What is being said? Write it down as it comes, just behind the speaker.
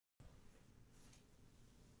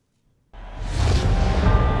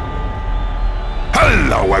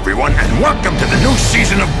everyone, and welcome to the new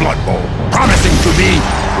season of Blood Bowl, promising to be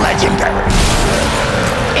legendary.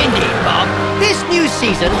 Indeed, Bob. This new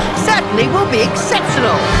season certainly will be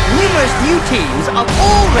exceptional. Numerous new teams of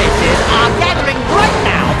all races are gathering right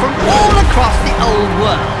now from all across the old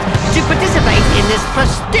world to participate in this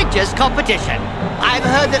prestigious competition. I've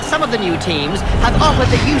heard that some of the new teams have offered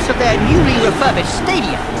the use of their newly refurbished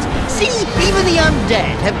stadiums. See, even the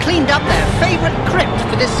undead have cleaned up their favorite crypt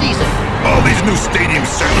for this season. All these new stadiums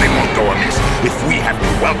certainly won't go amiss if we have to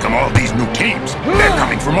welcome all these new teams. They're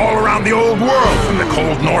coming from all around the old world, from the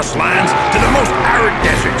cold Norse lands to the most arid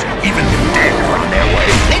deserts. Even the dead are on their way.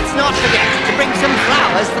 Let's not forget to bring some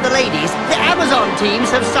flowers for the ladies. The Amazon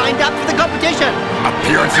teams have signed up for the competition.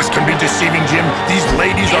 Appearances can be deceiving, Jim. These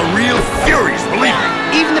ladies are real furies, believe me.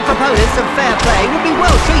 Even the proponents of fair play will be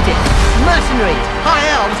well treated. Mercenaries, high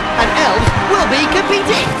elves, and elves will be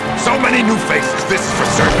competing. So many new faces, this is for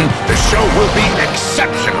certain. The show will be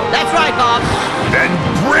exceptional. That's right, Bob. Then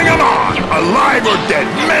bring them on! Alive or dead,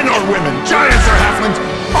 men or women, giants or halflings,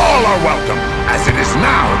 all are welcome, as it is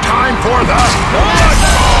now time for the Blood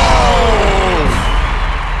Bowl!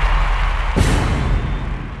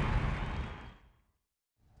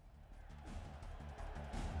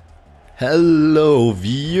 Hello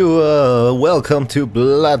viewer, welcome to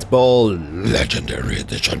Blood Bowl Legendary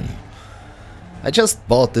Edition. I just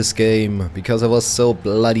bought this game because I was so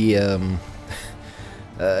bloody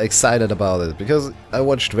excited about it, because I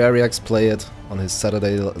watched Variax play it on his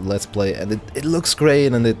Saturday Let's Play, and it looks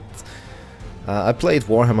great, and I played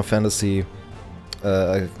Warhammer Fantasy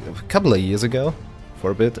a couple of years ago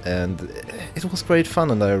for a bit, and it was great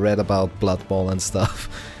fun, and I read about Blood Bowl and stuff.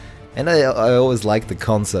 And I always liked the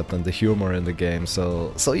concept and the humor in the game,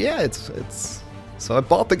 so yeah, so I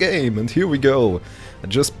bought the game, and here we go. I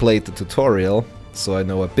just played the tutorial, so I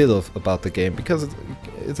know a bit about the game, because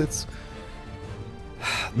it's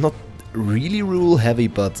not really rule heavy,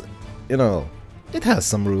 but you know, it has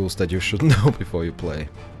some rules that you should know before you play,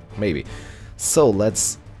 maybe. So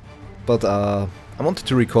but I wanted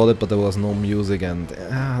to record it, but there was no music, and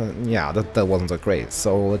yeah, that wasn't so great.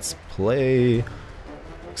 So let's play.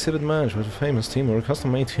 Exhibit match with a famous team or a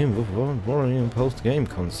custom-made team with warring post-game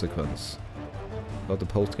consequence. About the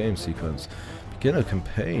post-game sequence. Begin a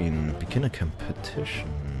campaign. Begin a competition.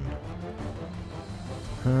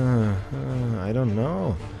 I don't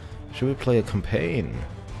know. Should we play a campaign?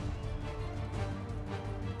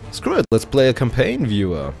 Screw it, let's play a campaign,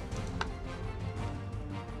 viewer.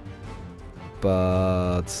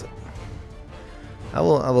 But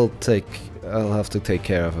I'll have to take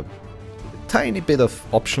care of a tiny bit of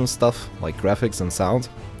option stuff, like graphics and sound,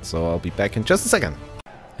 so I'll be back in just a second.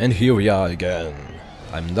 And here we are again.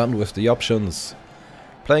 I'm done with the options.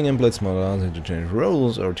 Playing in Blitz mode allows you to change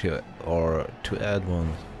rules or to add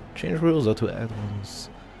ones. Change rules or to add ones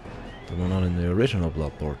that were not in the original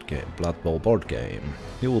Blood Bowl board game.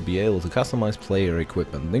 You will be able to customize player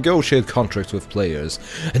equipment, negotiate contracts with players,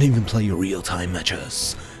 and even play real-time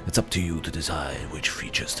matches. It's up to you to decide which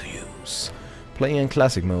features to use. Playing in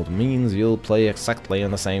Classic mode means you'll play exactly in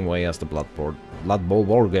the same way as the Blood Bowl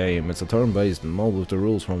board game. It's a turn-based mode with the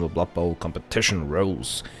rules from the Blood Bowl competition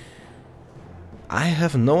rules. I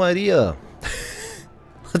have no idea.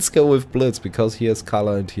 Let's go with Blitz, because he has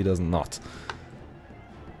color and he does not.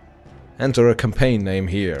 Enter a campaign name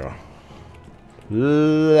here.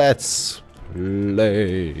 Let's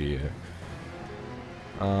play.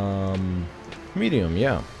 Medium,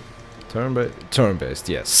 yeah. Turn-based,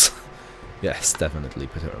 yes. Yes, definitely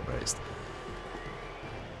turn-based.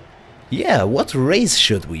 Yeah, what race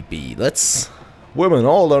should we be? Let's... Women,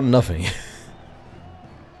 all or nothing.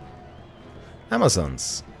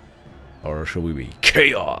 Amazons. Or should we be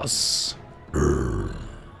Chaos? I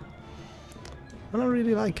don't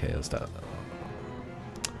really like Chaos, though.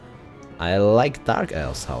 I like Dark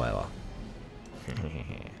Elves, however.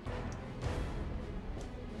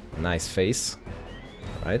 Nice face.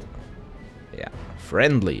 Right? Yeah.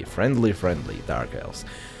 Friendly, Dark Elves.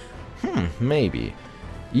 Maybe.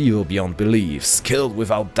 Evil beyond belief, skilled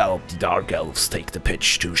without doubt, the Dark Elves take the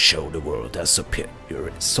pitch to show the world their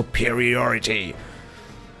superiority.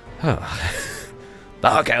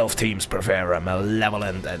 Dark Elf teams prefer a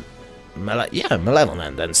malevolent and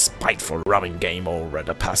spiteful robbing game over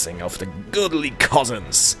the passing of the goodly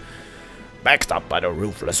cousins. Backed up by the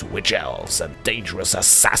ruthless witch elves and dangerous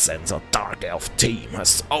assassins, a Dark Elf team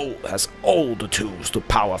has all the tools to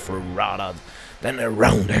power through rather than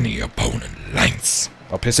around any opponent lines.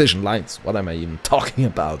 Or precision lines, what am I even talking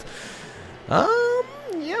about?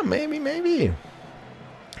 Yeah, maybe.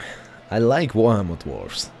 I like Warhammer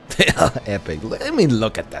Dwarves. They are epic. I mean,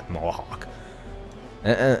 look at that Mohawk.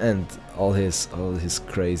 And all his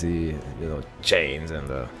crazy, you know, chains and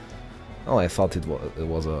oh, I thought it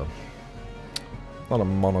was a not a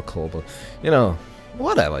monocle, but you know,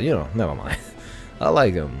 whatever, you know, never mind. I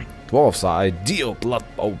like him. Dwarves are ideal Blood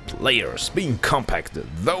Bowl players, being compacted,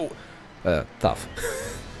 though tough.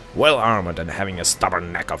 Well armored and having a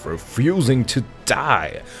stubborn knack of refusing to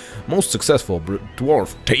die. Most successful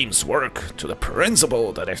dwarf teams work to the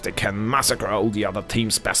principle that if they can massacre all the other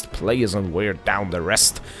team's best players and wear down the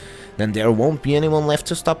rest, then there won't be anyone left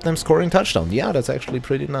to stop them scoring touchdowns. Yeah, that's actually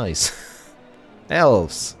pretty nice.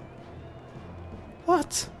 Elves.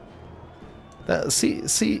 What?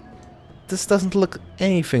 See, this doesn't look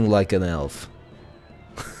anything like an elf.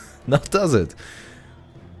 No, does it?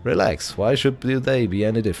 Relax, why should they be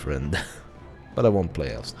any different? But I won't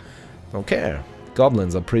play elves. Don't care.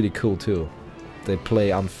 Goblins are pretty cool too. They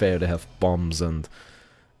play unfair, they have bombs and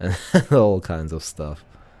all kinds of stuff.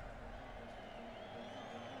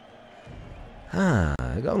 Ah,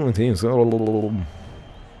 goblin teams. But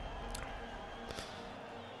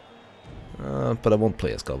I won't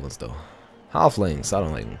play as goblins though. Halflings, I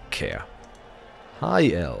don't even care.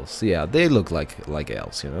 High elves, yeah, they look like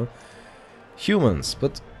elves, you know. Humans,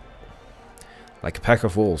 but like a pack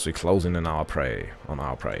of wolves, we close in on our prey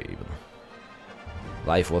even.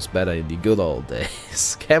 Life was better in the good old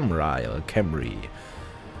days. Camry or Camry,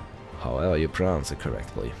 however you pronounce it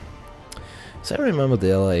correctly. So I remember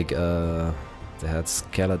they're like they had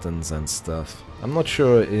skeletons and stuff. I'm not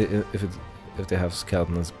sure if they have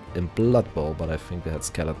skeletons in Blood Bowl, but I think they had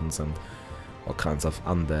skeletons and all kinds of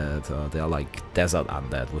undead. They're like desert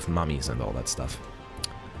undead with mummies and all that stuff.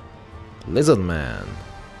 Lizard Man.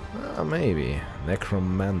 Maybe.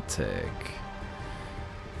 Necromantic.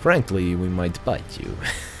 Frankly, we might bite you.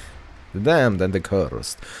 The damned and the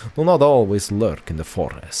cursed do not always lurk in the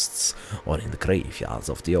forests or in the graveyards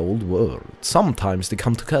of the old world. Sometimes they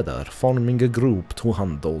come together, forming a group to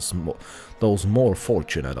hunt those more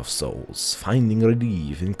fortunate of souls, finding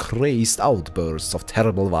relief in crazed outbursts of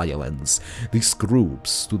terrible violence. These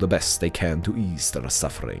groups do the best they can to ease their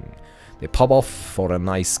suffering. They pop off for a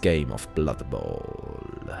nice game of Blood Bowl.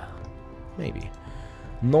 Maybe.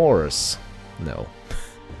 Norse. No.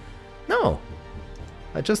 No.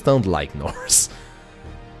 I just don't like Norse.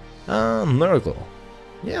 Nurgle.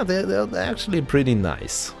 Yeah, they're actually pretty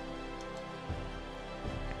nice.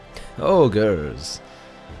 Ogres.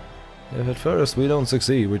 If at first we don't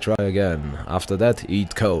succeed, we try again. After that,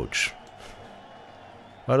 eat coach.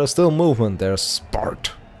 But there's still movement, there's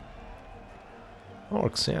Spart.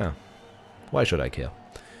 Orcs, yeah. Why should I care?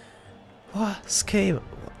 What? Skaven?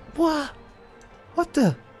 What? What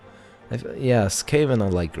the? Yeah, Skaven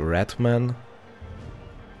are like rat men.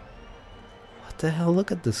 What the hell?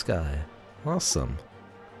 Look at this guy. Awesome.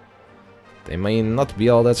 They may not be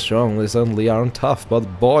all that strong, they certainly aren't tough,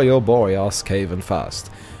 but boy oh boy are Skaven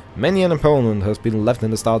fast. Many an opponent has been left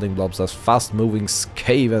in the starting blocks as fast-moving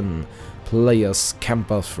Skaven players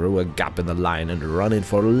scamper through a gap in the line and run in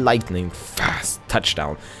for lightning fast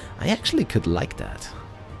touchdown. I actually could like that.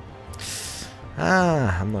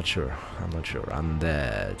 I'm not sure.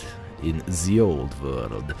 Undead. In the old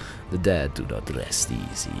world, the dead do not rest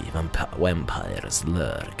easy. Vampires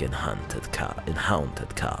lurk in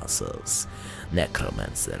haunted castles.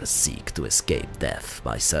 Necromancers seek to escape death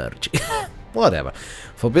by searching. Whatever.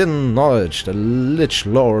 Forbidden knowledge. The Lich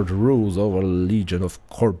Lord rules over a legion of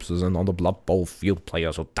corpses, and on the Blood Bowl field,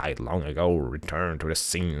 players who died long ago return to the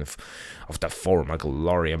scene of their former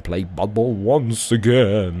glory and play Blood Bowl once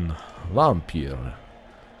again. Vampire.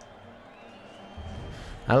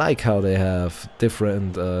 I like how they have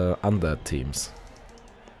different undead teams.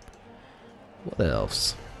 What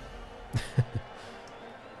else?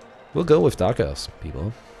 We'll go with Dark Elves,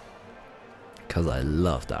 people. Because I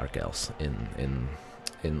love Dark Elves in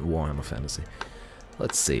Warhammer Fantasy.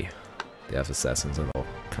 Let's see. They have assassins and all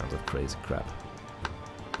kinds of crazy crap.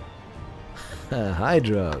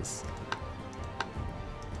 Hydras.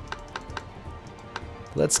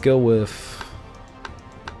 Let's go with...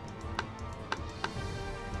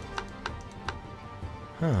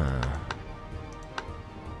 Huh.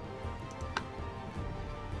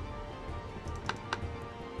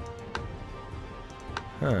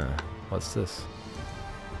 What's this?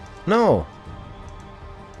 No!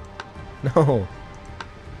 No!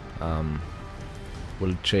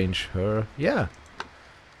 Will it change her? Yeah!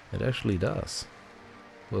 It actually does.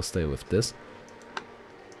 We'll stay with this.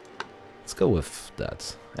 Let's go with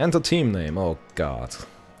that. Enter team name, oh god.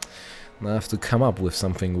 I have to come up with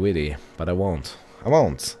something witty, but I won't. I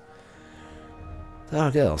won't!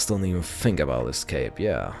 Dark Elves don't even think about escape,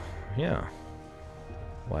 yeah. Yeah.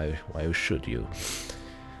 Why should you?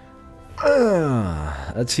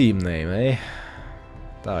 A team name, eh?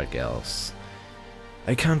 Dark Elves.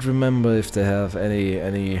 I can't remember if they have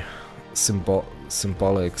any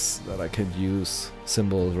symbolics that I could use.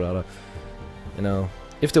 Symbols, rather. You know,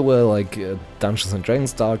 if they were like Dungeons and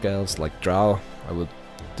Dragons Dark Elves, like Drow, I would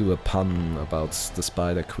do a pun about the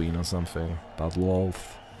Spider Queen or something. About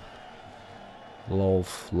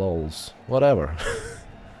lols, whatever.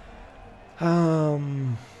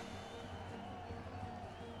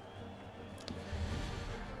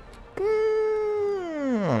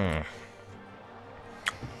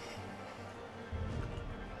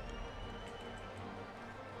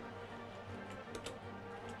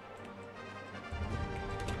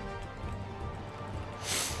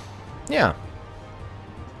 Yeah.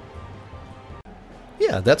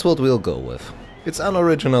 Yeah, that's what we'll go with. It's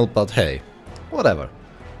unoriginal, but hey, whatever.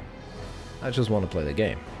 I just want to play the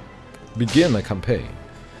game. Begin a campaign.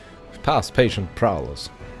 Past patient prowlers.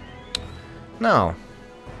 Now,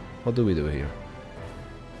 what do we do here?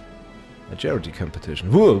 A charity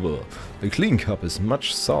competition. Whoa. The Clean Cup is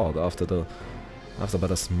much sought after by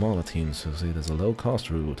the smaller teams who see it as a low-cost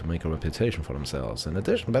route to make a reputation for themselves. An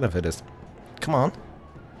additional benefit is, come on,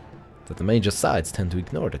 that the major sides tend to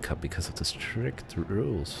ignore the cup because of the strict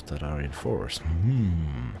rules that are enforced.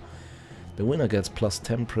 The winner gets plus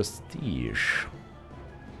 10 prestige.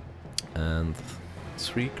 And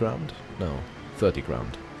 3 grand? No, 30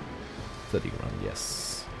 grand. 30 grand,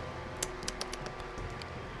 yes.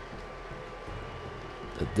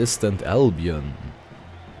 The Distant Albion.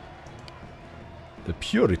 The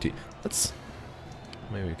Purity. Let's...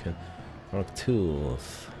 maybe we can... Rock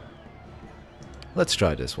Tooth. Let's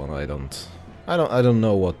try this one. I don't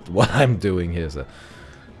know what I'm doing here. So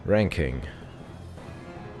ranking.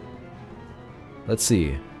 Let's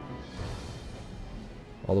see.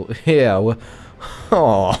 Although, yeah.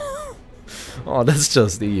 Oh, that's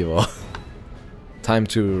just evil. Time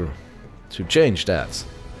to change that.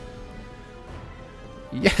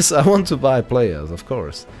 Yes, I want to buy players, of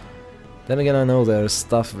course. Then again, I know there's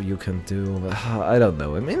stuff you can do, but I don't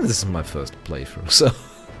know. I mean, this is my first playthrough, so...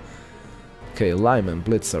 Okay, Lineman,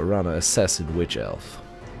 Blitzer, Runner, Assassin, Witch Elf.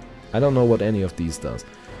 I don't know what any of these does.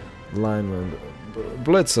 Lineman,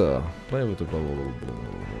 Blitzer. Play with the blah blah blah blah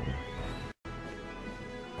blah.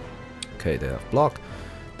 Okay, they have block.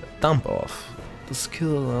 The Dump Off. The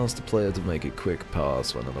skill allows the player to make a quick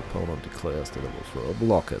pass when an opponent declares that it will throw a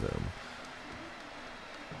block at him.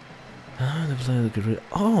 The player could read.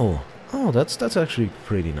 Oh, that's actually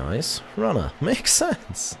pretty nice. Runner, makes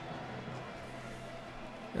sense.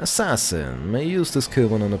 Assassin may use the skill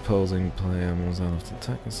when an opposing player moves out of the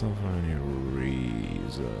attack itself for any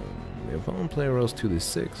reason. The opponent player rolls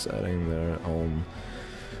 2d6, adding their own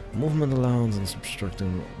movement allowance and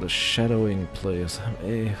subtracting the shadowing player's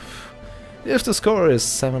if the score is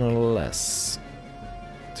 7 or less.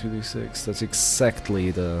 2d6. That's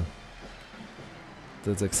exactly the.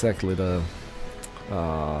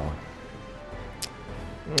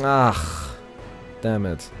 Damn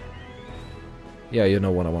it. Yeah, you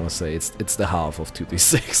know what I want to say. It's the half of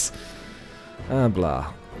 2d6.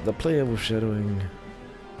 Blah. The player with shadowing.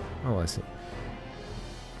 Oh, I see.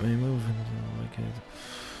 May move like it.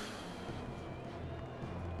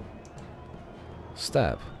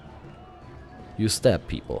 Stab. You stab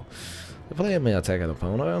people. The player may attack an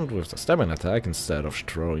opponent with the stabbing attack instead of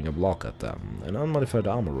throwing a block at them. An unmodified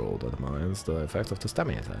armor roll determines the effect of the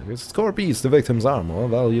stabbing attack. If the score beats the victim's armor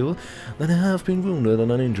value, then they have been wounded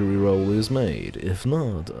and an injury roll is made. If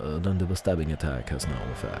not, then the stabbing attack has no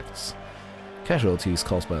effects. Casualties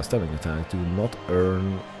caused by a stabbing attack do not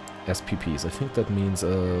earn SPPs. I think that means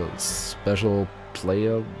a special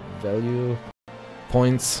player value?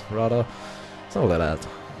 Points, rather. Something like that.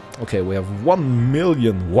 Okay, we have $1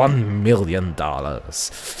 million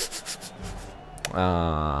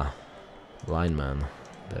Lineman.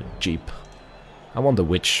 The Jeep. I want the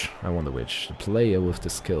witch. The player with the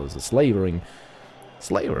skills is slavering.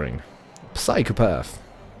 Psychopath.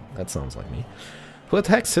 That sounds like me. Who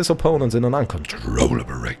attacks his opponents in an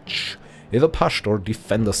uncontrollable rage. If a pushed or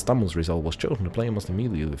defender stumbles result was chosen, the player must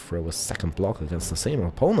immediately throw a second block against the same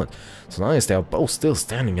opponent. So long as they are both still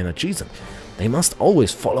standing and adjacent, they must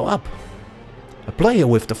always follow up. A player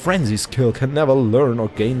with the frenzy skill can never learn or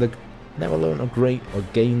gain the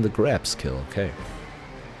grab skill. Okay.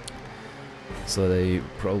 So they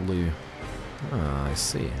probably. I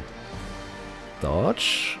see.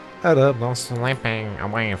 Dodge. No slipping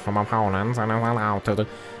away from opponents and allow to the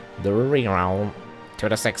reroll. To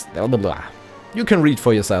the 6th, blah blah blah. You can read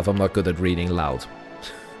for yourself, I'm not good at reading loud.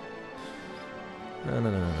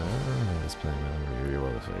 Let's play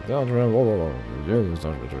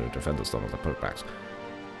defend the stone of the perk packs.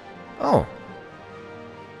 Oh.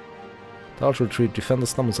 The ultra retreat defender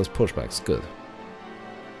stumbles as pushbacks. Good.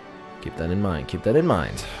 Keep that in mind. Keep that in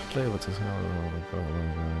mind. Play what is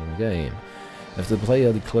game. If the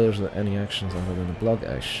player declares that any actions other than a block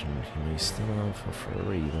action, he may stand out for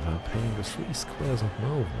free without paying the 3 squares of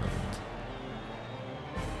movement.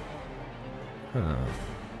 Huh.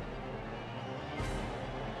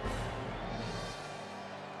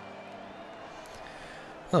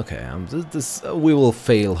 Okay, we will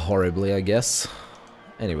fail horribly, I guess.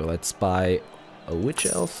 Anyway, let's buy a witch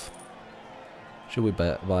elf. Should we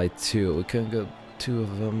buy 2? We can get 2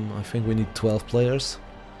 of them. I think we need 12 players.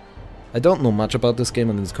 I don't know much about this game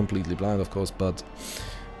and it's completely blind, of course, but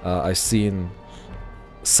I've seen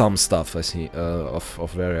some stuff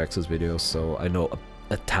of Variax's videos, so I know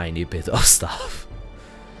a tiny bit of stuff.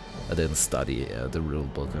 I didn't study the rule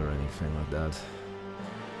book or anything like that.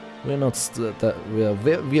 We're not we are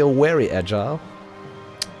very agile.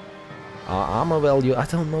 Our armor value, I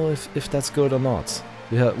don't know if that's good or not.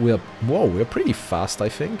 We're pretty fast, I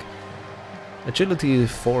think. Agility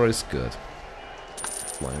 4 is good.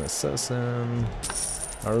 Flying assassin,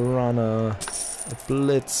 a runner, a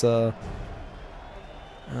blitzer.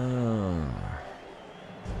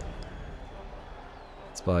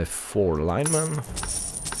 Let's buy 4 linemen.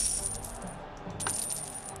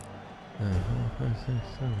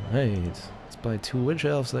 8. Let's buy 2 witch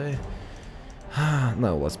elves, eh?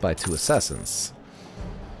 No, let's buy 2 assassins.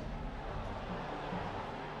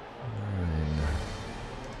 9.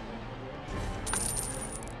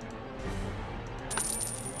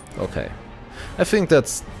 Okay, I think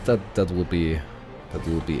that will be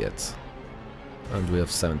it. And we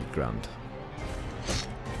have 70 grand.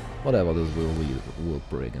 Whatever this will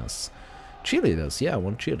bring us. Cheerleaders, yeah, I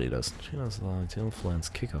want cheerleaders. Cheerleaders like to influence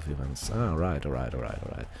kickoff events. Ah, alright.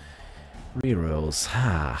 Rerolls.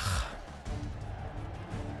 Ah.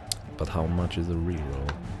 But how much is a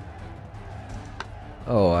reroll?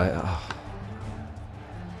 Oh,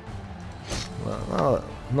 well,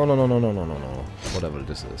 no. Whatever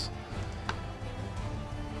this is.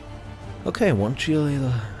 Okay, 1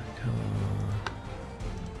 cheerleader.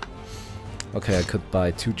 Okay, I could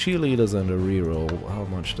buy 2 cheerleaders and a reroll. How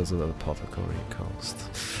much does an apothecary cost?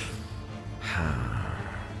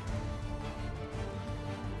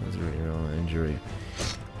 There's a reroll injury.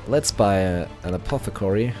 Let's buy an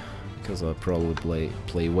apothecary, because I'll probably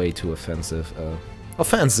play way too offensive.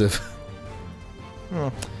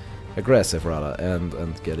 Aggressive rather,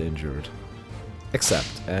 and get injured.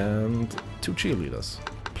 Accept. And 2 cheerleaders,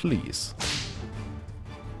 please.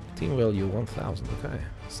 Team value 1000. Okay.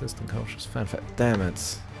 Assistant coaches, fanfare. Damn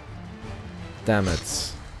it.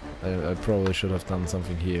 I probably should have done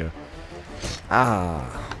something here.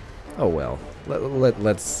 Ah. Oh well.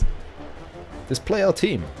 Let's display our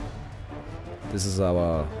team. This is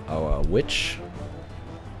our witch.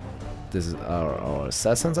 This is our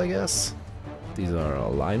assassins, I guess. These are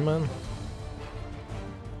our linemen.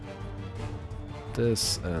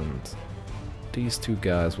 This and these 2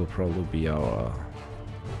 guys will probably be our...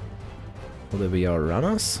 Will they be our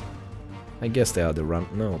runners? I guess they are the run...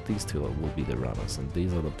 No, these 2 will be the runners, and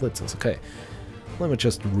these are the blitzers. Okay, let me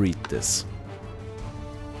just read this.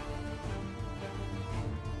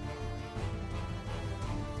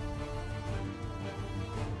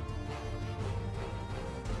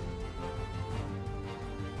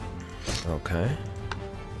 Okay.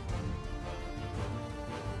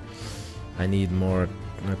 I need more...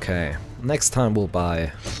 Okay, next time we'll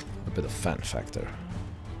buy a bit of fan factor.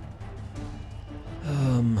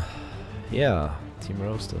 Yeah, Team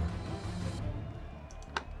Roaster.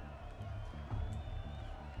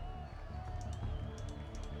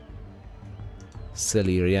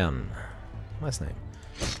 Celirian. Nice name.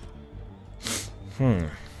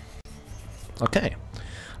 Okay.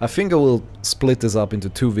 I think I will split this up into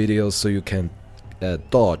 2 videos so you can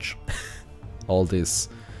dodge all the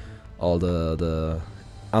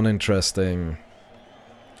uninteresting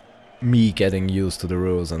me getting used to the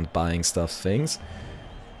rules and buying stuff things.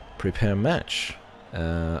 Prepare match.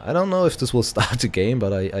 I don't know if this will start the game,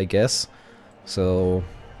 but I guess. So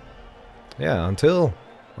yeah, until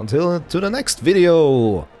to the next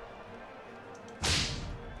video.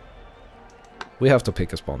 We have to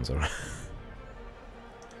pick a sponsor.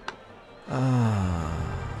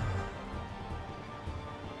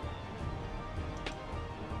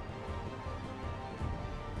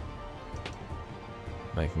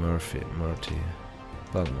 Mike Murphy,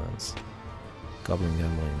 Bloodlands. Goblin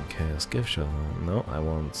Gambling, Chaos Gift Shop. No, I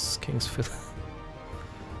want Kingsfield.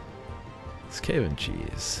 Skaven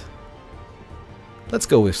Cheese. Let's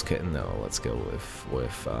go with let's go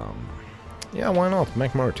with yeah, why not?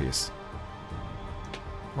 McMurty's.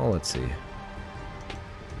 Well, let's see.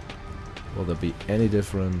 Will there be any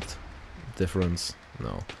difference?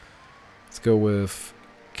 No. Let's go with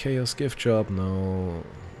Chaos Gift Shop, no.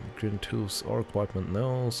 Green Tooth's Orc Appointment,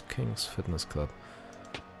 no. King's Fitness Club.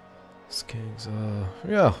 King's,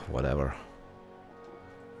 yeah, whatever.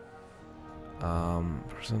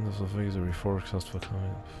 Percentage of victory forecast for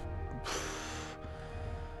coming.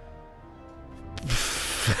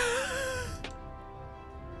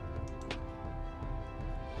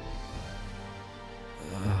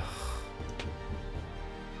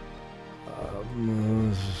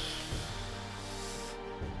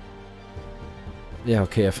 Yeah,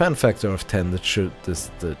 okay, a fan factor of 10. That should be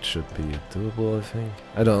doable, I think.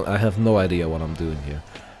 I have no idea what I'm doing here,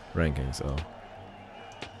 ranking. So,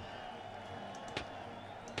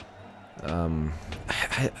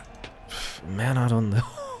 man, I don't know.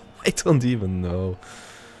 I don't even know.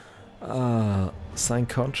 Sign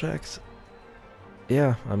contract?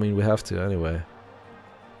 Yeah, I mean we have to anyway.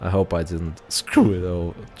 I hope I didn't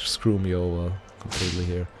screw me over completely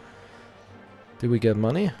here. Did we get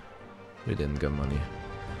money? We didn't get money.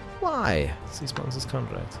 Why? See sponsors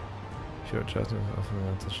contract. Sure, chatting of.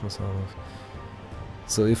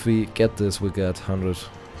 So if we get this, we get 100 or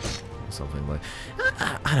something like.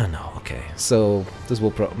 I don't know. Okay, so this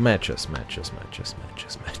will matches. Match day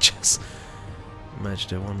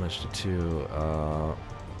 1, match day 2.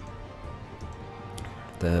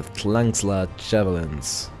 The Tlangsla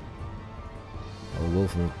Javelins. Or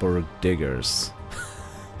Wolfenburg Diggers.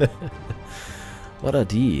 What are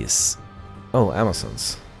these? Oh,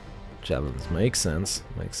 Amazons. Javelins. Makes sense.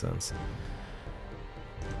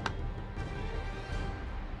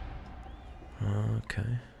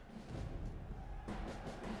 Okay.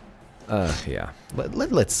 Yeah.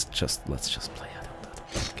 Let's just play. I don't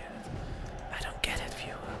get it. I don't get it,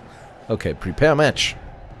 viewer. Okay, prepare match.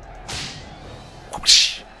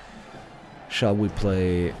 Shall we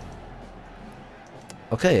play?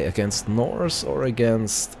 Okay, against Norse or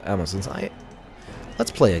against Amazons?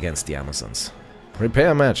 Let's play against the Amazons.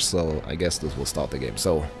 Prepare match, so I guess this will start the game.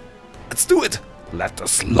 So, let's do it! Let the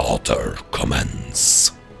slaughter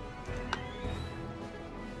commence!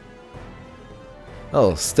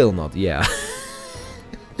 Oh, still not, yeah.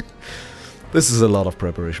 This is a lot of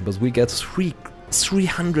preparation, but we get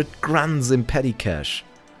 300 grands in petty cash.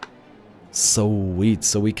 Sweet,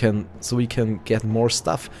 so we can get more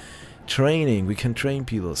stuff. Training, we can train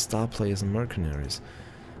people, star players and mercenaries.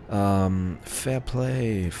 Fair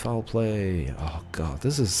play, foul play. Oh god,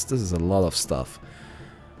 this is a lot of stuff.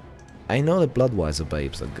 I know that Bloodwiser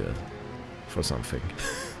babes are good for something.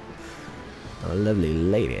 A lovely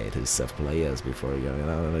lady to serve players before going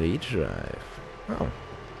on a each drive. Oh.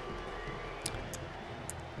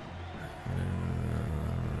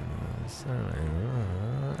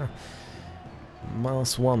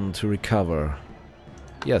 -1 to recover.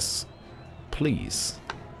 Yes, please.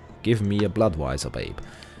 Give me a Bloodwiser, babe.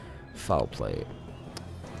 Foul play.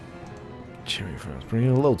 Cheering fans.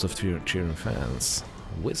 Bring loads of cheering fans.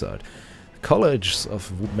 Wizard. Colleges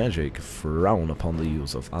of Magic frown upon the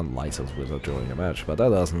use of unlicensed wizard during a match, but that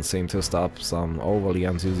doesn't seem to stop some overly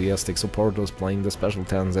enthusiastic supporters playing the special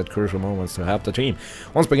talents at crucial moments to help the team.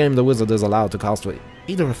 Once per game, the wizard is allowed to cast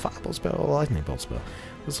either a fireball spell or a lightning bolt spell.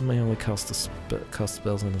 Wizard may only cast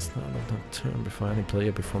spells in the start of the turn before any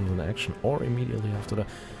player performs an action or immediately after that.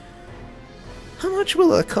 How much will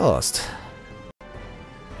that cost?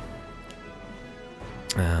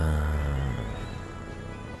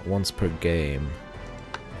 Once per game.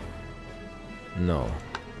 No.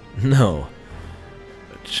 No.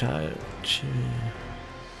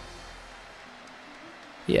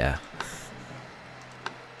 Yeah.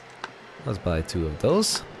 Let's buy 2 of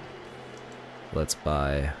those. Let's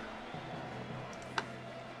buy...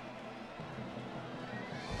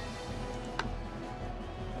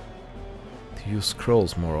 to use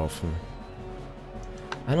scrolls more often.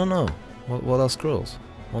 I don't know. What are scrolls?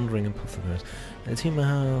 Wandering and Pathrogas. A team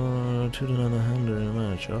have 200 in a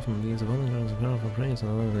match. Often these abundant rounds of powerful praise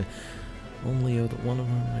and only one of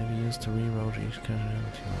them may be used to reroll each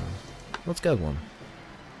character. Let's get one.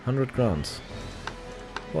 100 grants.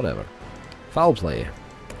 Whatever. Foul play.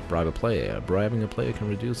 Bribe a player. Bribing a player can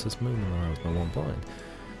reduce his movement allowance by 1 point.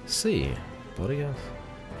 C. Bodyguard.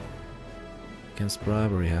 Against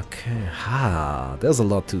bribery. Okay. Ha! There's a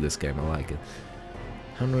lot to this game. I like it.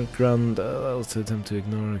 100 grand. To attempt to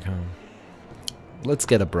ignore account. Let's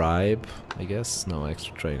get a bribe, I guess. No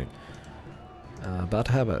extra training. Bad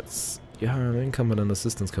habits. You hire an incompetent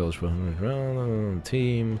assistance coach for 100 grand.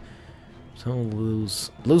 Team. So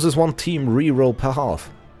loses 1 team reroll per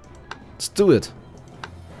half. Let's do it.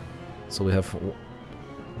 So we have.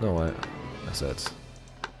 No, I said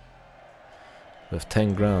With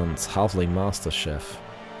 10 grants, Halfling Master Chef.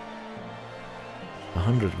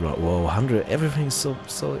 100 grand. Whoa, 100. Everything's so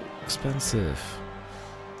expensive.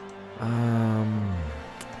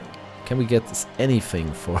 Can we get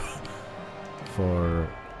anything for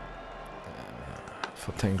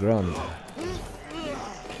 10 grand?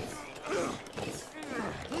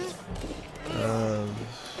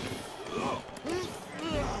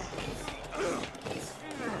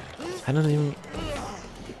 I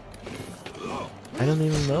don't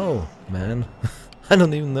even know, man. I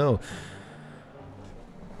don't even know.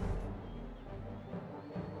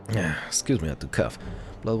 Yeah, excuse me, I had to cough.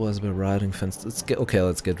 Bloodwise by riding fence. Let's get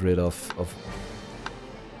rid of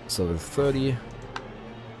so the 30.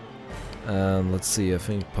 And let's see, I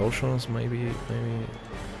think potions maybe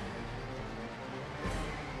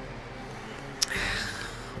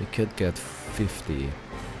we could get 50.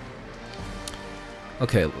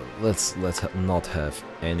 Okay, let's not have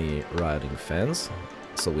any riding fence.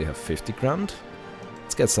 So we have 50 grand.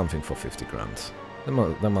 Let's get something for 50 grand.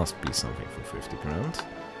 There must be something for 50 grand.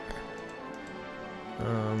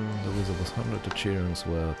 The wizard was 100, the cheerings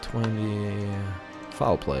were 20.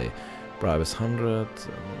 Foul play. Bribe is 100.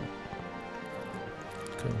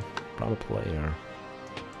 Okay, proper player.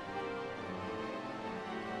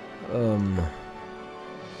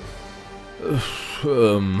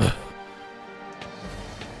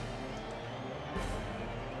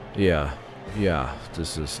 Yeah,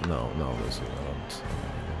 this is, no, this is not.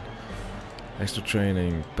 Extra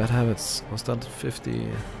training, bad habits, was that 50?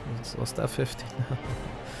 Was that 50?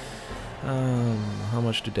 How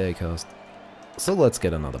much do they cost? So let's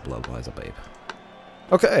get another Bloodwiser babe.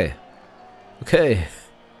 Okay,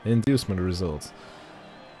 inducement results.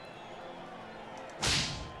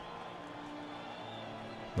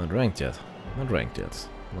 Not ranked yet. That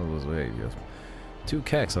was very good. 2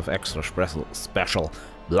 kegs of extra special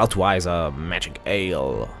Bloodwiser magic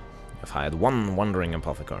ale. I've hired 1 wandering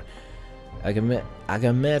apothecary. Agamede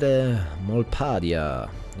Molpadia.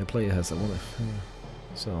 The player has a one.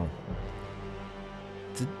 So,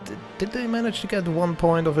 did they manage to get 1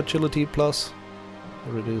 point of agility plus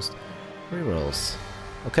reduced rerolls?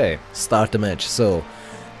 Okay, start the match. So,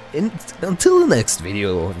 until the next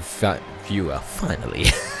video, viewer, finally.